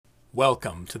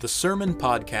Welcome to the Sermon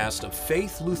Podcast of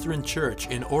Faith Lutheran Church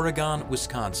in Oregon,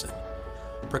 Wisconsin,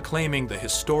 proclaiming the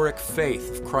historic faith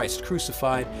of Christ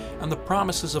crucified and the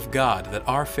promises of God that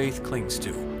our faith clings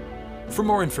to. For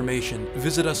more information,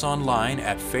 visit us online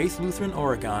at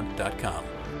faithlutheranoregon.com.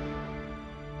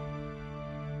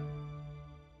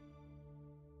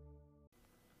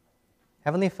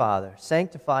 Heavenly Father,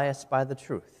 sanctify us by the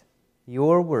truth.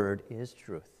 Your word is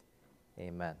truth.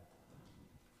 Amen.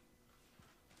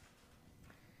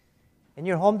 In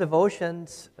your home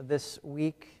devotions this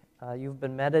week, you've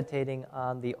been meditating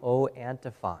on the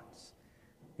Antiphons,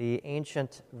 the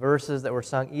ancient verses that were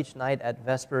sung each night at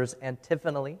Vespers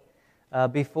antiphonally,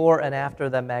 before and after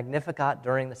the Magnificat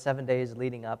during the 7 days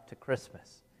leading up to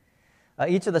Christmas.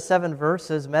 Each of the 7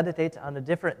 verses meditates on a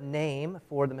different name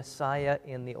for the Messiah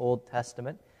in the Old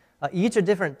Testament, each a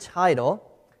different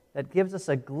title that gives us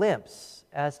a glimpse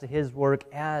as to his work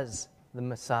as the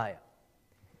Messiah.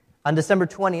 On December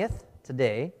 20th,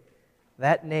 today,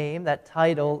 that name, that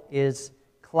title is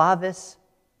Clavis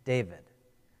David,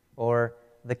 or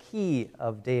the key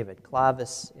of David.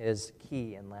 Clavis is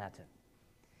key in Latin.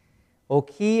 O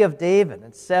key of David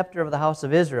and scepter of the house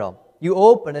of Israel, you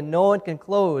open and no one can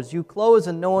close. You close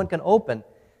and no one can open.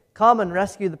 Come and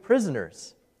rescue the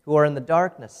prisoners who are in the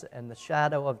darkness and the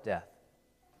shadow of death.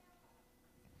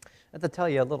 I have to tell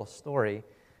you a little story.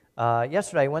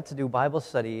 Yesterday I went to do Bible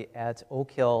study at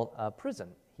Oak Hill Prison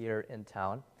here in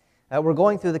town. We're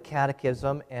going through the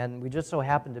catechism, and we just so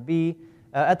happened to be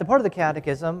at the part of the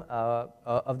catechism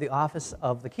of the office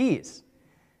of the keys.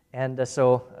 And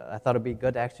so I thought it would be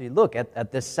good to actually look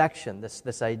at this section,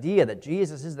 this idea that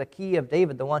Jesus is the key of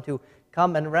David, the one to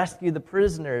come and rescue the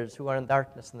prisoners who are in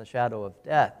darkness and the shadow of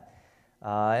death.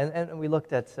 And we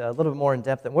looked at a little bit more in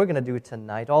depth than we're going to do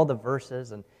tonight, all the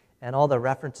verses and all the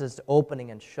references to opening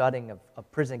and shutting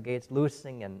of prison gates,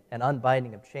 loosing and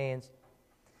unbinding of chains.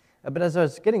 But as I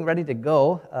was getting ready to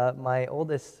go, my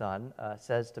oldest son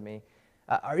says to me,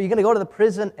 are you going to go to the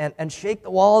prison and shake the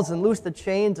walls and loose the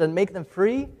chains and make them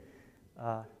free?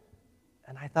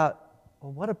 And I thought,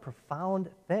 well, what a profound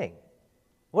thing.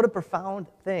 What a profound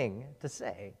thing to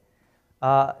say.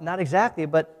 Not exactly,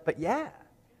 but yeah.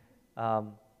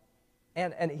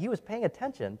 And he was paying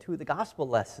attention to the gospel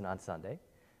lesson on Sunday,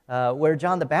 where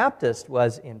John the Baptist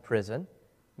was in prison,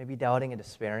 maybe doubting and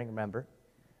despairing, remember?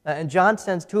 And John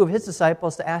sends 2 of his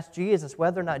disciples to ask Jesus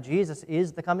whether or not Jesus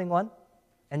is the coming one.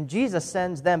 And Jesus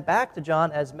sends them back to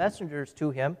John as messengers to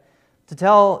him to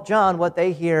tell John what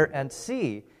they hear and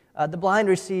see. The blind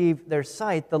receive their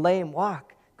sight, the lame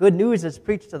walk. Good news is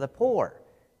preached to the poor.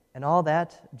 And all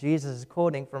that Jesus is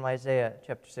quoting from Isaiah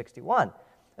chapter 61.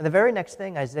 And the very next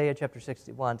thing Isaiah chapter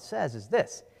 61 says is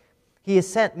this: He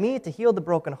has sent me to heal the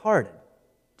brokenhearted,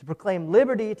 to proclaim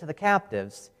liberty to the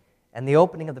captives, and the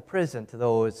opening of the prison to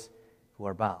those who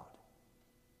are bound.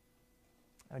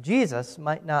 Now, Jesus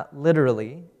might not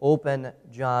literally open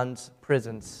John's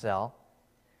prison cell,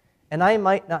 and I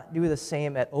might not do the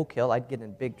same at Oak Hill. I'd get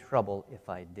in big trouble if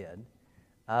I did.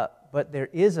 But there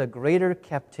is a greater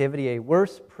captivity, a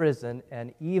worse prison,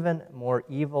 and even more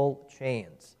evil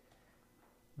chains.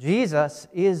 Jesus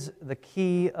is the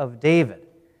key of David.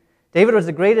 David was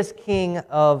the greatest king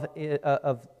of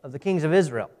the kings of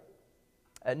Israel.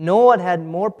 No one had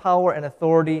more power and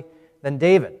authority than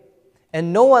David.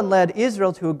 And no one led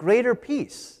Israel to a greater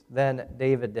peace than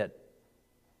David did.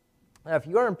 Now, if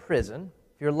you're in prison,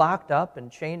 if you're locked up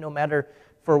and chained, no matter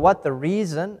for what the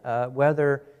reason,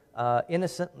 whether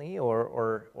innocently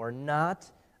or not,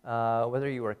 whether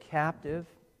you were captive,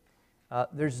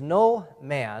 there's no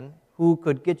man who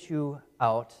could get you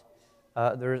out.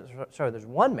 There's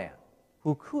one man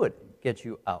who could get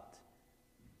you out: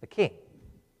 the king.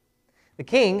 The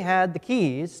king had the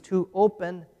keys to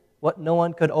open what no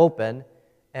one could open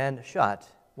and shut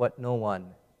what no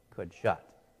one could shut.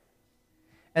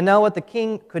 And now what the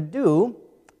king could do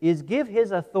is give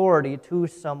his authority to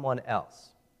someone else.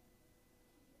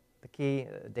 The key,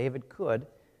 David could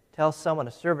tell someone,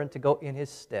 a servant, to go in his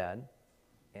stead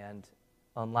and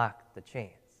unlock the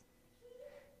chains.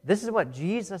 This is what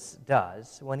Jesus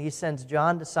does when he sends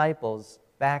John's disciples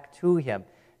back to him.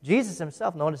 Jesus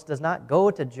himself, notice, does not go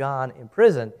to John in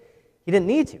prison. He didn't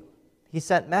need to. He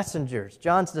sent messengers,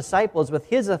 John's disciples, with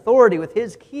his authority, with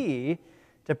his key,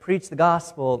 to preach the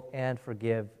gospel and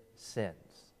forgive sins.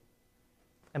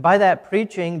 And by that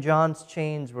preaching, John's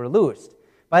chains were loosed.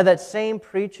 By that same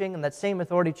preaching and that same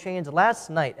authority, chains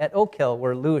last night at Oak Hill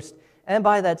were loosed. And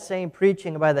by that same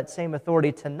preaching and by that same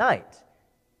authority tonight,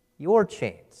 your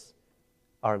chains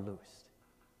are loosed.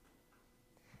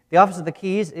 The office of the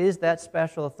keys is that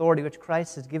special authority which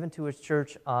Christ has given to his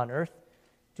church on earth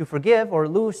to forgive or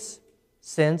loose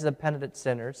sins of penitent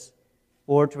sinners,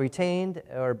 or to retain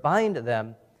or bind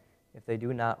them if they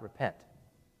do not repent.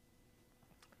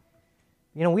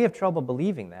 You know, we have trouble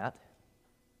believing that.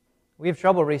 We have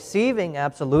trouble receiving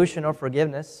absolution or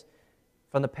forgiveness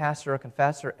from the pastor or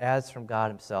confessor as from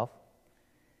God himself.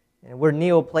 And we're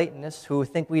Neoplatonists who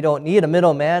think we don't need a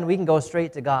middleman. We can go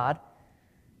straight to God.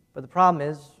 But the problem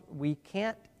is we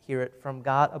can't hear it from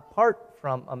God apart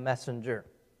from a messenger,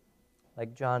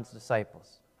 like John's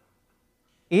disciples.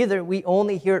 Either we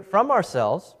only hear it from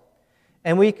ourselves,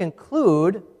 and we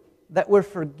conclude that we're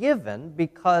forgiven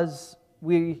because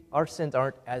our sins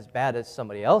aren't as bad as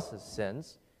somebody else's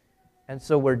sins, and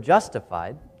so we're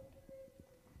justified,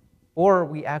 or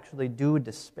we actually do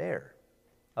despair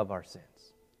of our sins.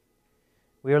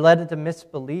 We are led into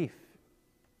misbelief,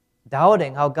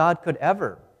 doubting how God could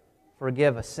ever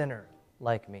forgive a sinner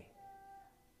like me.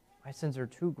 My sins are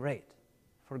too great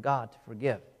for God to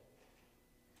forgive.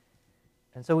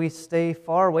 And so we stay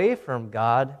far away from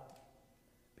God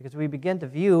because we begin to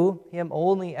view Him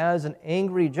only as an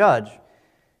angry judge.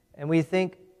 And we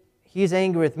think, He's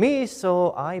angry with me,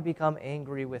 so I become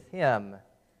angry with Him.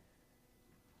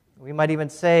 We might even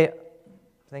say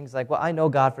things like, well, I know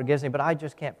God forgives me, but I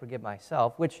just can't forgive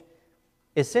myself, which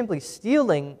is simply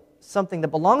stealing something that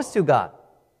belongs to God.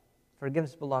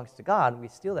 Forgiveness belongs to God, and we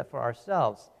steal that for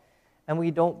ourselves. And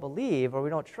we don't believe or we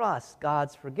don't trust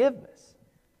God's forgiveness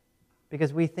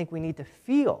because we think we need to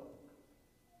feel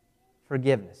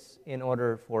forgiveness in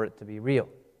order for it to be real.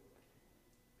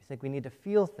 We think we need to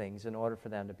feel things in order for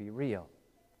them to be real.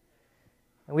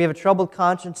 And we have a troubled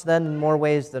conscience then in more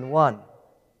ways than one.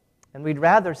 And we'd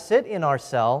rather sit in our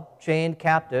cell, chained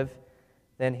captive,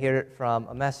 than hear it from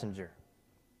a messenger.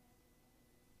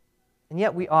 And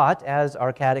yet we ought, as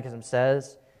our catechism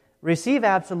says, receive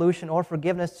absolution or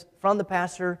forgiveness from the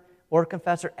pastor or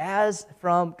confessor as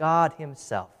from God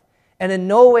Himself. And in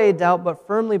no way doubt but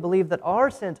firmly believe that our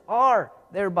sins are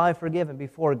thereby forgiven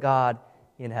before God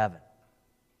in heaven.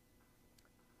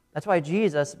 That's why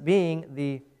Jesus, being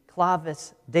the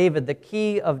Clavis David, the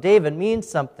key of David, means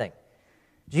something.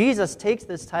 Jesus takes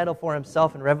this title for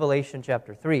Himself in Revelation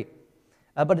chapter 3.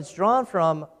 But it's drawn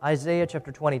from Isaiah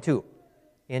chapter 22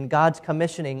 in God's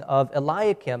commissioning of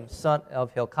Eliakim, son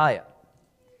of Hilkiah.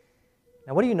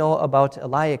 Now, what do you know about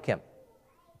Eliakim?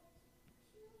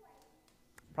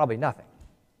 Probably nothing.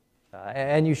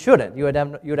 And you shouldn't. You would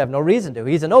have no reason to.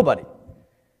 He's a nobody.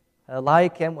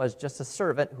 Eliakim was just a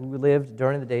servant who lived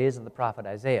during the days of the prophet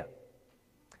Isaiah.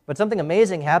 But something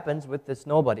amazing happens with this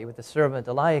nobody, with the servant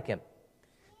Eliakim.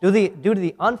 Due to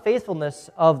the unfaithfulness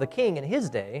of the king in his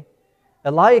day,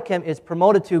 Eliakim is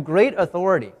promoted to great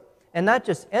authority. And not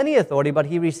just any authority, but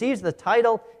he receives the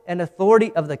title and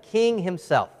authority of the king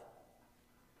himself.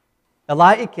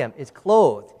 Eliakim is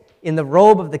clothed in the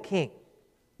robe of the king,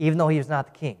 even though he was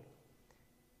not the king.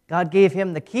 God gave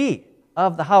him the key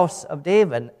of the house of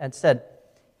David and said,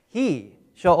 He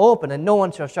shall open and no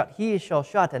one shall shut. He shall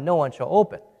shut and no one shall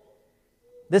open.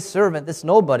 This servant, this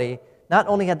nobody, not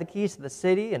only had the keys to the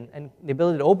city and the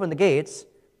ability to open the gates,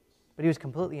 but he was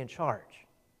completely in charge.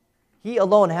 He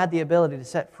alone had the ability to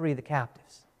set free the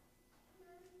captives.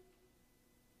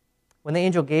 When the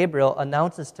angel Gabriel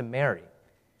announces to Mary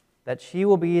that she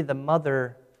will be the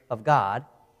mother of God,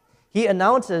 he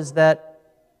announces that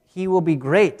he will be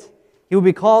great. He will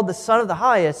be called the Son of the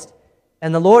Highest,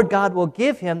 and the Lord God will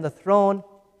give him the throne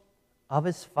of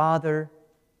his father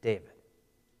David.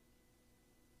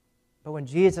 But when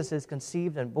Jesus is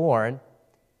conceived and born,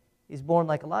 he's born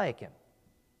like Eliakim.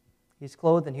 He's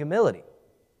clothed in humility.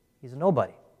 He's a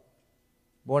nobody,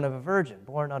 born of a virgin,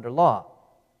 born under law,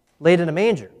 laid in a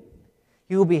manger.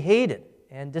 He will be hated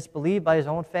and disbelieved by his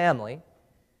own family.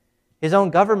 His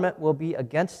own government will be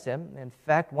against him. In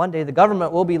fact, one day the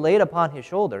government will be laid upon his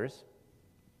shoulders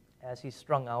as he's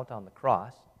strung out on the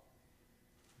cross.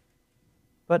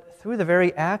 But through the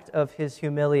very act of his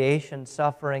humiliation,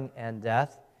 suffering, and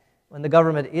death, when the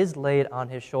government is laid on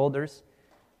his shoulders,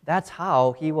 that's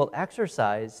how he will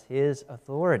exercise his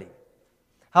authority.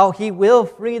 How he will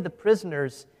free the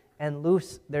prisoners and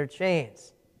loose their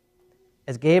chains.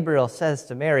 As Gabriel says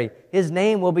to Mary, his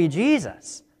name will be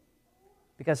Jesus,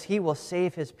 because he will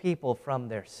save his people from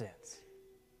their sins.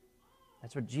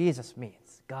 That's what Jesus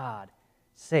means. God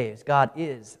saves. God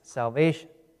is salvation.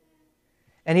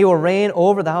 And he will reign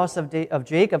over the house of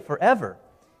Jacob forever,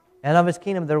 and of his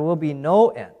kingdom there will be no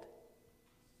end.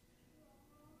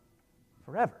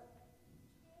 Forever.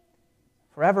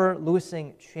 Forever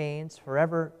loosing chains,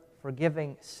 forever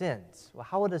forgiving sins. Well,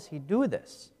 how does he do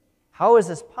this? How is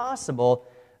this possible?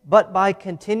 But by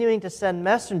continuing to send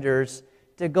messengers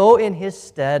to go in his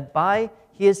stead by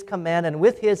his command and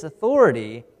with his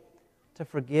authority to to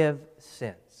forgive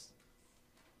sins.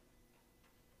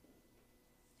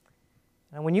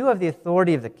 And when you have the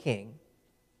authority of the king,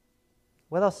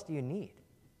 what else do you need?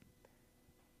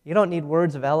 You don't need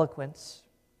words of eloquence,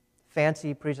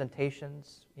 fancy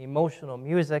presentations, emotional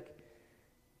music.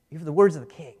 You have the words of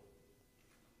the king.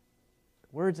 The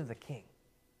words of the king.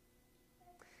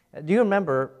 Do you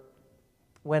remember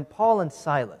when Paul and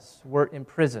Silas were in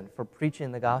prison for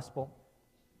preaching the gospel?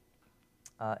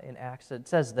 In Acts, it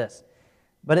says this,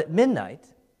 "But at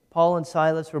midnight, Paul and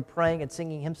Silas were praying and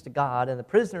singing hymns to God, and the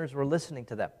prisoners were listening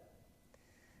to them."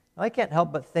 Now, I can't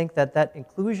help but think that that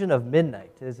inclusion of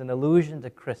midnight is an allusion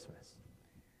to Christmas.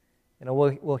 You know,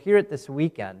 we'll hear it this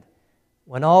weekend.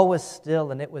 When all was still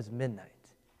and it was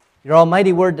midnight, your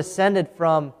almighty word descended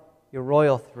from your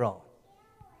royal throne.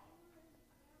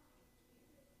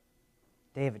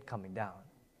 David coming down.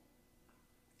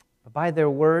 But by their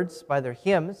words, by their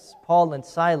hymns, Paul and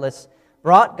Silas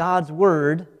brought God's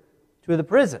word to the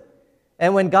prison.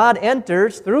 And when God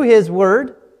enters through his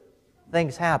word,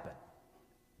 things happen.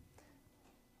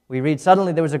 We read,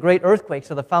 suddenly there was a great earthquake,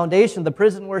 so the foundation of the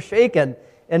prison were shaken,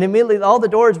 and immediately all the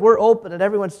doors were opened, and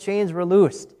everyone's chains were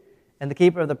loosed. And the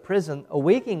keeper of the prison,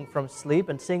 awaking from sleep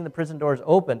and seeing the prison doors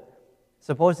open,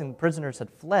 supposing the prisoners had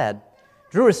fled,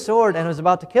 drew his sword and was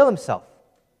about to kill himself.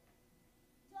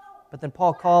 But then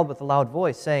Paul called with a loud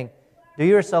voice, saying, "Do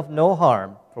yourself no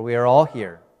harm, for we are all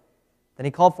here." Then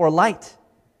he called for a light,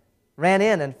 ran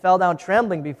in, and fell down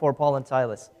trembling before Paul and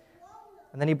Silas.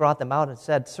 And then he brought them out and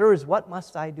said, "Sirs, what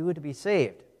must I do to be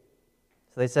saved?"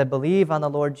 So they said, "Believe on the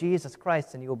Lord Jesus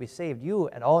Christ, and you will be saved, you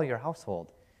and all your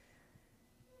household."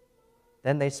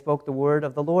 Then they spoke the word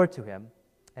of the Lord to him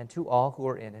and to all who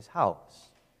were in his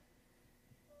house.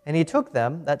 And he took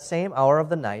them that same hour of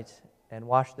the night and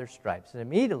washed their stripes. And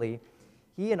immediately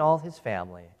he and all his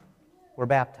family were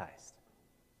baptized.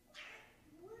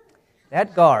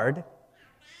 That guard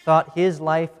thought his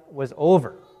life was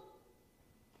over.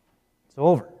 It's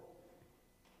over.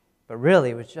 But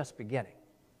really, it was just beginning.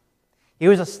 He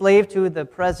was a slave to the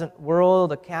present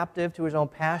world, a captive to his own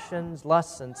passions,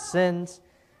 lusts, and sins.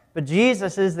 But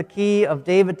Jesus is the key of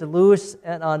David to loose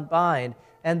and unbind.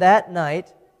 And that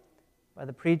night, by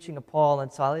the preaching of Paul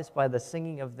and Silas, by the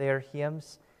singing of their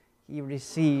hymns, he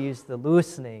receives the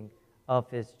loosening of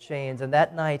his chains. And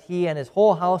that night, he and his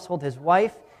whole household, his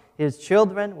wife, his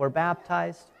children, were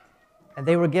baptized, and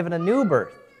they were given a new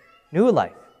birth, new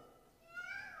life.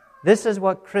 This is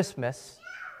what Christmas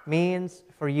means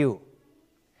for you.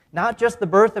 Not just the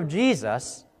birth of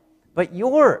Jesus, but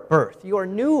your birth, your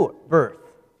new birth.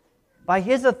 By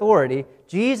his authority,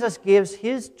 Jesus gives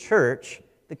his church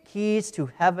the keys to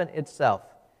heaven itself.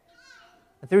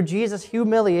 And through Jesus'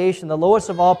 humiliation, the lowest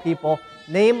of all people,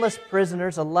 nameless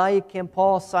prisoners alike, him,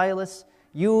 Paul, Silas,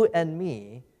 you and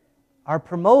me, are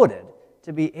promoted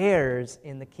to be heirs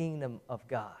in the kingdom of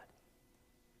God.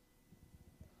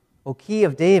 O key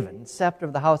of David and scepter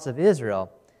of the house of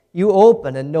Israel, you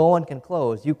open and no one can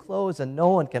close. You close and no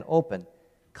one can open.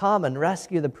 Come and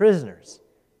rescue the prisoners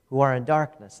who are in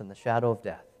darkness and the shadow of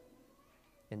death.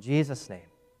 In Jesus' name.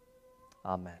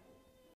 Amen.